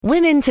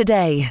Women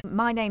Today.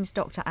 My name's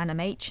Dr. Anna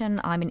Machin.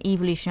 I'm an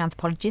evolutionary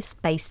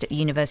anthropologist based at the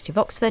University of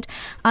Oxford,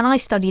 and I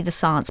study the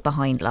science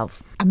behind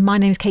love. And my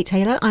name's Kate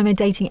Taylor. I'm a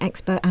dating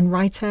expert and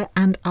writer,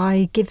 and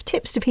I give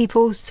tips to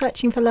people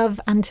searching for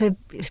love and to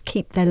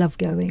keep their love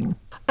going.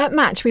 At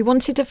Match, we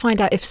wanted to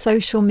find out if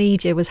social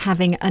media was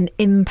having an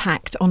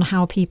impact on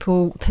how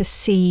people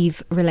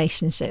perceive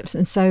relationships.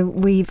 And so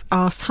we've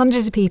asked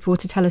hundreds of people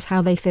to tell us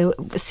how they feel,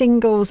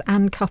 singles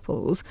and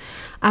couples.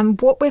 And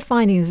what we're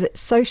finding is that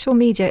social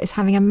media is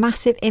having a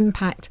massive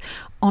impact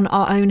on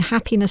our own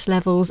happiness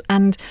levels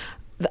and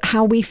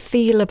how we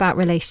feel about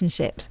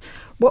relationships.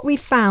 What we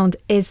found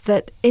is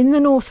that in the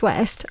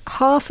Northwest,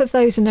 half of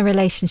those in a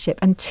relationship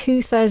and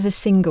 2/3 of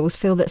singles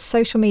feel that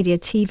social media,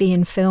 TV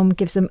and film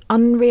gives them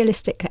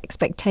unrealistic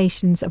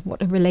expectations of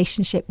what a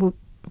relationship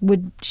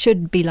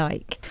should be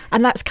like.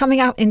 And that's coming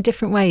out in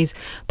different ways.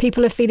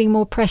 People are feeling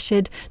more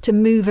pressured to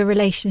move a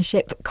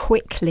relationship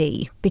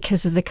quickly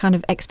because of the kind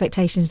of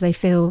expectations they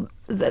feel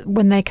that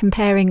when they're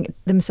comparing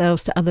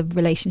themselves to other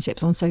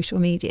relationships on social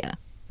media.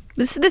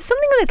 There's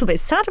something a little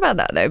bit sad about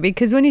that, though,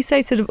 because when you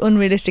say sort of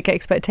unrealistic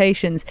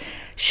expectations,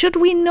 should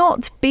we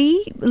not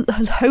be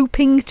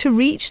hoping to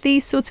reach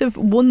these sort of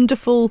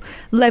wonderful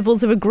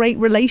levels of a great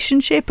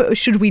relationship, or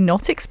should we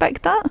not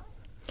expect that?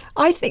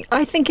 I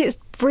think it's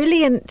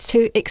brilliant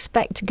to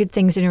expect good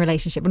things in a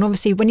relationship, and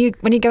obviously when you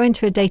go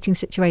into a dating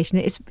situation,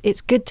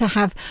 it's good to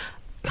have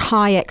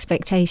high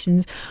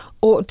expectations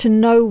or to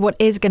know what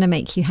is going to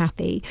make you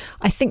happy.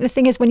 I think the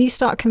thing is when you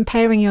start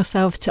comparing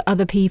yourself to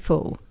other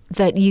people,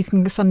 that you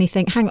can suddenly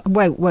think, hang on,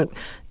 whoa,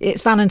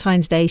 it's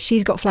Valentine's Day,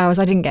 she's got flowers,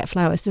 I didn't get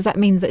flowers. Does that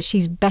mean that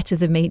she's better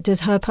than me? Does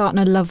her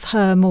partner love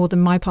her more than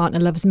my partner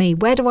loves me?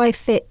 Where do I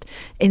fit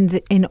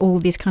in all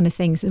these kind of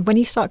things? And when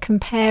you start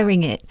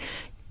comparing it,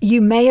 you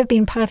may have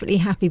been perfectly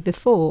happy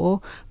before,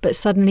 but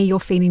suddenly you're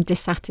feeling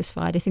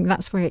dissatisfied. I think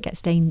that's where it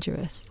gets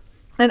dangerous.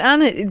 And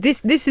Anna,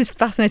 this is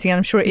fascinating, and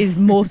I'm sure it is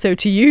more so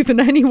to you than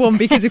anyone,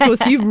 because of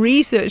course you've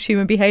researched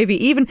human behaviour,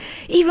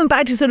 even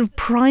back to sort of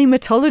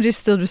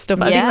primatologist sort of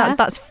stuff. I think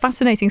that's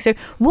fascinating. So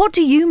what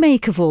do you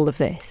make of all of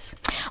this?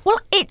 Well,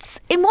 it's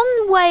in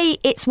one way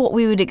it's what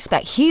we would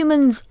expect.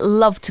 Humans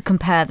love to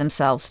compare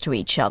themselves to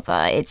each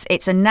other.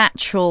 It's a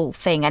natural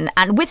thing,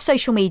 and with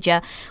social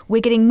media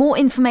we're getting more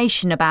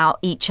information about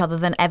each other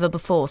than ever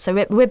before,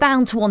 so we're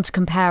bound to want to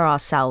compare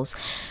ourselves.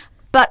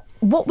 But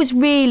what was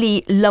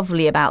really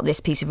lovely about this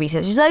piece of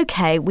research is,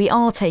 okay, we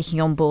are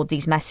taking on board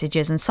these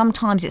messages, and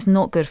sometimes it's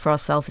not good for our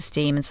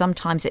self-esteem, and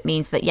sometimes it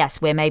means that,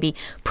 yes, we're maybe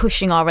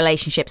pushing our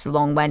relationships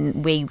along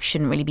when we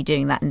shouldn't really be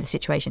doing that in the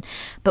situation.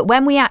 But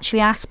when we actually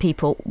ask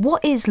people,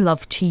 what is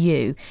love to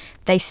you?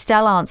 They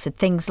still answered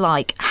things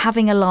like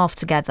having a laugh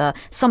together,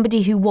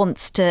 somebody who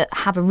wants to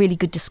have a really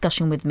good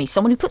discussion with me,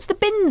 someone who puts the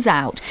bins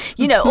out,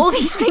 all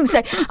these things.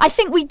 So I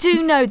think we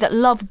do know that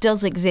love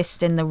does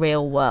exist in the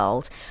real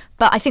world.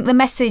 But I think the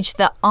message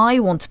that I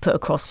want to put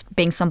across,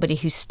 being somebody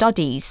who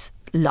studies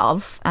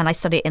love, and I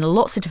study it in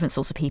lots of different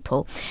sorts of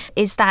people,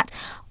 is that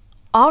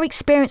our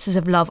experiences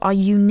of love are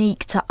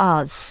unique to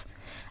us.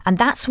 And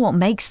that's what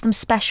makes them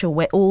special.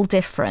 We're all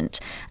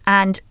different.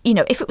 And,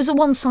 if it was a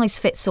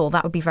one-size-fits-all,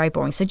 that would be very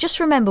boring. So just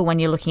remember when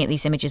you're looking at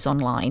these images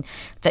online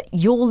that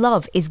your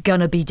love is going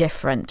to be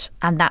different.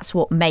 And that's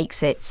what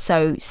makes it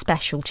so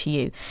special to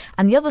you.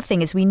 And the other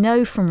thing is, we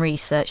know from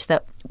research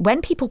that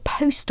when people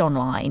post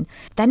online,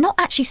 they're not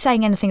actually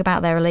saying anything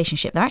about their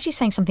relationship. They're actually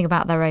saying something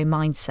about their own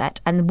mindset.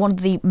 And one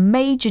of the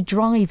major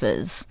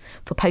drivers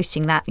for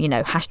posting that,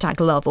 hashtag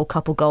love or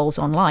couple goals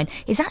online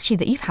is actually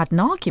that you've had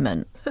an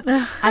argument.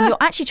 And you're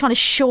actually trying to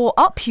shore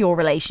up your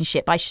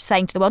relationship by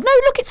saying to the world, no,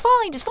 look, it's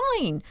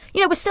fine.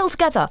 We're still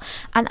together.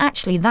 And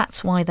actually,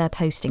 that's why they're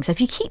posting. So if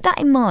you keep that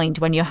in mind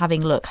when you're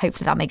having a look,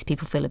 hopefully that makes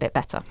people feel a bit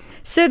better.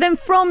 So then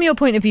from your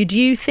point of view, do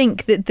you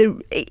think that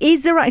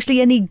is there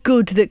actually any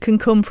good that can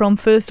come from,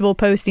 first of all,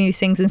 posting these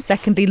things, and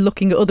secondly,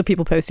 looking at other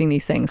people posting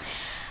these things?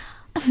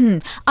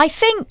 I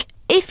think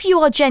if you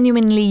are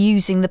genuinely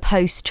using the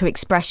post to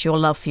express your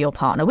love for your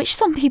partner, which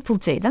some people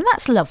do, then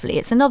that's lovely.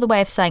 It's another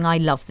way of saying I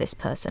love this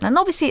person. And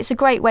obviously it's a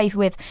great way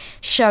with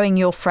showing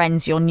your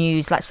friends your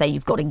news. Let's say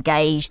you've got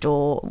engaged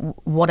or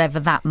whatever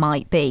that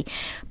might be.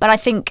 But I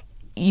think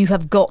you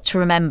have got to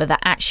remember that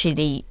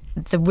actually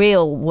the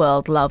real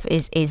world love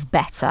is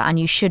better, and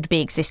you should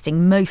be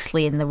existing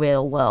mostly in the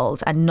real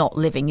world and not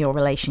living your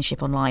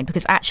relationship online,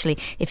 because actually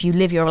if you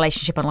live your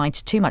relationship online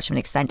to too much of an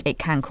extent, it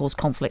can cause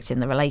conflict in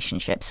the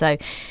relationship. So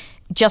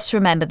just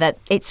remember that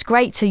it's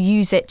great to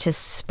use it to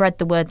spread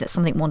the word that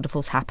something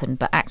wonderful's happened,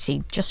 but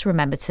actually just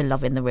remember to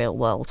love in the real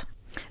world.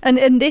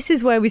 And this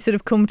is where we sort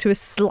of come to a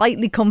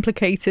slightly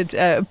complicated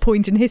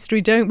point in history,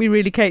 don't we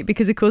really, Kate?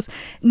 Because, of course,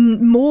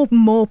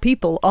 more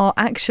people are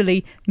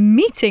actually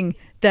meeting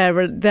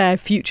their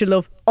future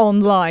love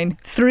online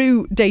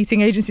through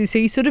dating agencies. So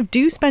you sort of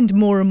do spend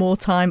more and more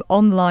time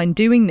online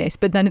doing this,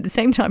 but then at the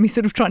same time you're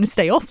sort of trying to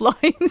stay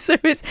offline. So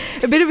it's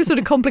a bit of a sort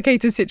of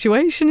complicated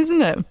situation,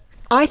 isn't it?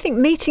 I think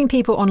meeting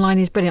people online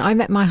is brilliant. I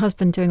met my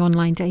husband doing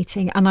online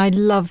dating and I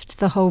loved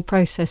the whole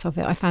process of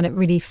it. I found it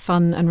really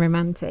fun and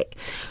romantic.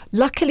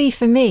 Luckily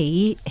for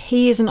me,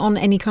 he isn't on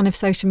any kind of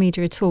social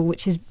media at all,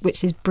 which is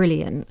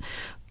brilliant.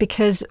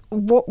 Because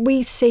what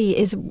we see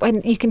is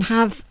when you can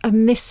have a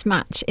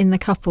mismatch in the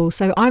couple.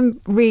 So I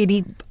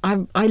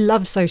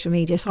love social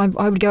media, so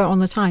I would go on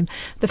the time.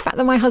 The fact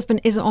that my husband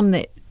isn't on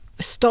it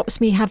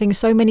stops me having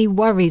so many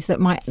worries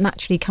that might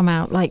naturally come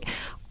out. Like,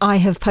 I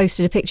have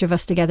posted a picture of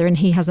us together and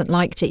he hasn't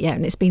liked it yet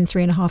and it's been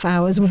 3.5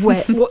 hours.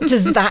 What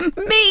does that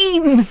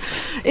mean?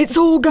 It's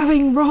all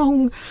going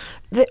wrong.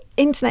 The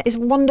internet is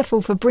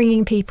wonderful for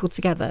bringing people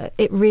together.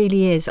 It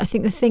really is. I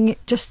think the thing,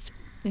 just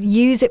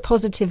use it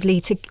positively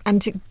to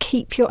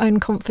keep your own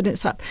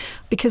confidence up,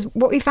 because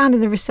what we found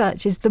in the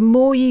research is the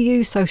more you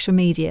use social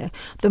media,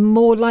 the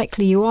more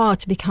likely you are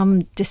to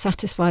become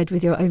dissatisfied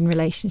with your own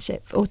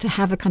relationship or to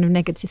have a kind of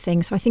negative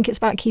thing. So I think it's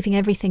about keeping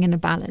everything in a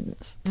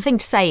balance. The thing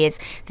to say is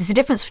there's a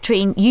difference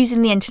between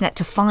using the internet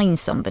to find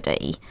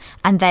somebody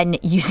and then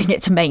using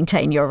it to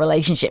maintain your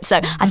relationship. So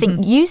I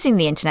think using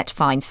the internet to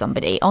find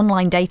somebody,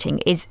 online dating,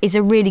 is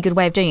a really good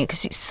way of doing it,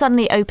 because it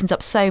suddenly opens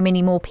up so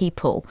many more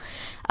people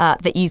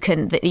that you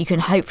can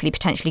hopefully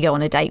potentially go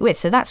on a date with.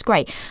 So that's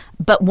great.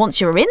 But once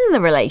you're in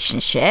the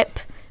relationship,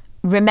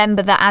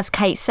 remember that, as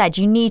Kate said,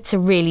 you need to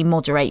really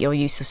moderate your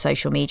use of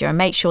social media and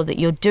make sure that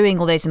you're doing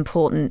all those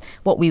important,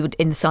 what we would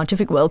in the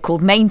scientific world call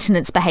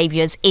maintenance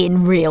behaviours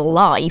in real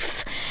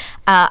life,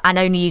 and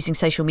only using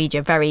social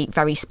media very,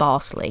 very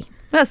sparsely.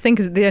 That's the thing,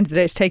 because at the end of the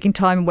day, it's taking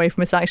time away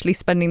from us actually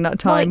spending that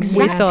time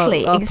with our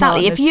Exactly.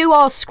 partners. If you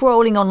are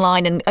scrolling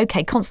online and,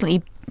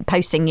 constantly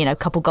posting,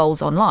 couple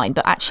goals online,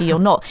 but actually you're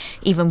not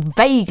even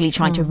vaguely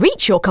trying to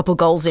reach your couple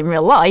goals in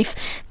real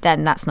life,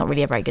 then that's not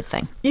really a very good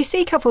thing. You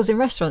see couples in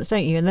restaurants,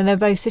 don't you? And then they're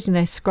both sitting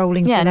there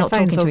scrolling through their not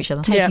phones talking to or each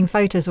other. taking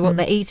photos of what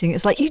they're eating.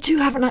 It's like, you two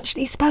haven't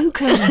actually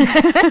spoken.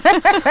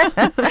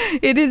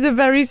 It is a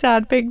very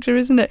sad picture,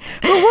 isn't it?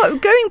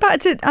 But going back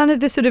to, Anna,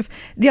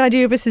 the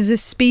idea of us as a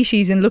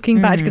species and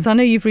looking back, because I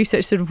know you've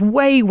researched sort of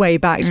way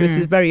back to us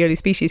as a very early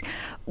species.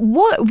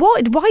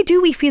 Why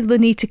do we feel the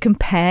need to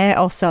compare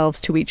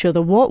ourselves to each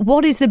other?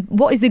 What is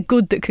the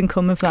good that can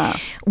come of that?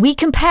 We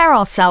compare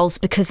ourselves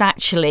because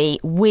actually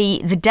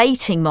the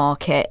dating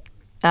market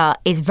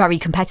is very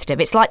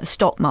competitive. It's like the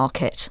stock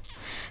market.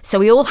 So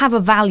we all have a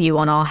value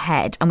on our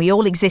head, and we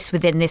all exist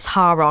within this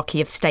hierarchy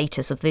of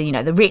status of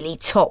the really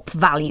top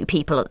value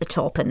people at the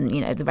top, and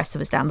the rest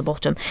of us down the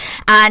bottom.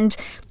 And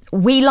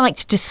we like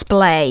to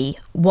display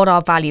what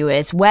our value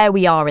is, where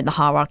we are in the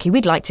hierarchy.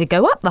 We'd like to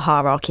go up the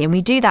hierarchy, and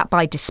we do that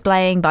by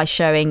showing,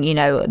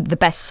 the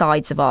best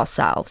sides of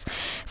ourselves.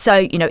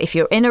 So, if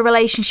you're in a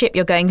relationship,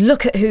 you're going,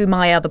 look at who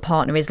my other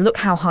partner is, look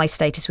how high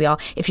status we are.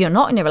 If you're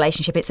not in a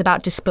relationship, it's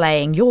about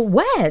displaying your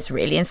wares,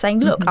 really, and saying,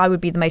 look, I would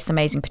be the most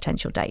amazing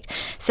potential date.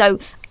 So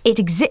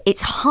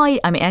it's high.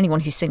 I mean, anyone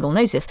who's single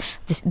knows this.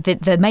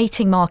 The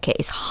mating market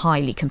is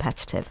highly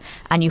competitive,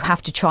 and you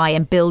have to try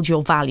and build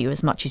your value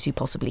as much as you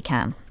possibly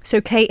can. So,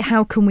 Kate,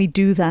 how can we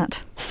do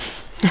that?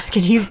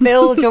 Can you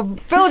build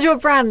your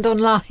brand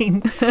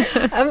online?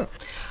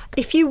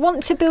 If you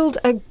want to build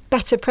a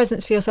better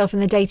presence for yourself in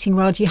the dating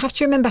world, you have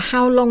to remember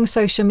how long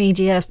social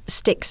media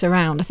sticks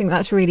around. I think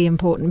that's really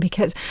important,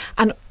 because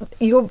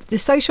the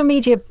social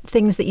media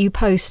things that you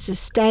post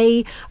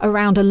stay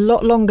around a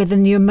lot longer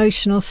than the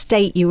emotional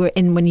state you were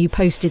in when you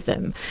posted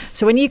them.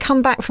 So when you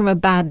come back from a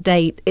bad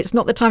date, it's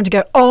not the time to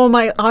go,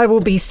 I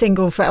will be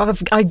single forever.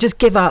 I just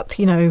give up,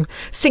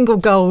 single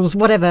goals,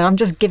 whatever. I'm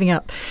just giving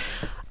up.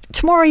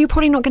 Tomorrow you're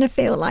probably not going to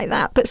feel like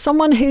that, but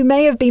someone who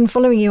may have been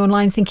following you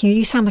online thinking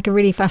you sound like a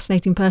really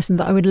fascinating person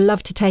that I would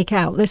love to take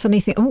out, they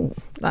suddenly think,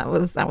 that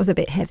was a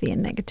bit heavy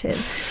and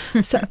negative.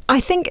 So I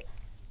think,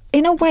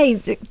 in a way,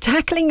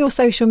 tackling your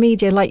social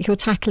media like you're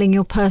tackling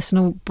your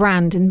personal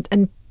brand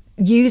and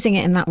using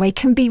it in that way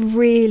can be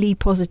really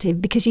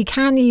positive, because you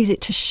can use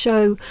it to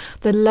show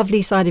the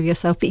lovely side of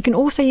yourself, but you can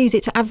also use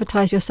it to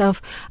advertise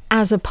yourself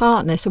as a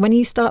partner. So when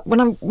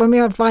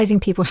we're advising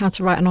people how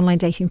to write an online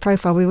dating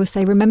profile, we will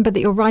say, remember that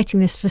you're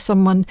writing this for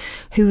someone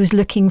who's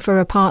looking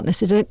for a partner.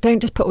 So don't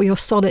just put all your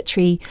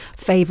solitary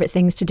favourite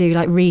things to do,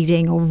 like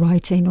reading or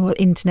writing or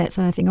internet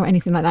surfing or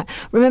anything like that.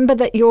 Remember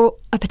that you're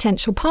a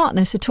potential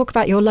partner. So talk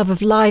about your love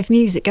of live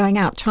music, going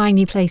out, trying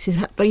new places,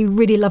 that you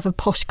really love a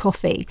posh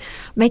coffee.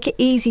 Make it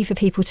easy for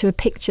people to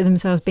picture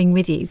themselves being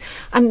with you.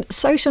 And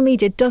social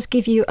media does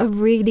give you a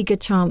really good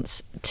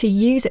chance to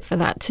use it for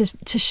that,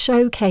 to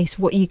showcase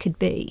what you could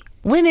be.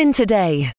 Women Today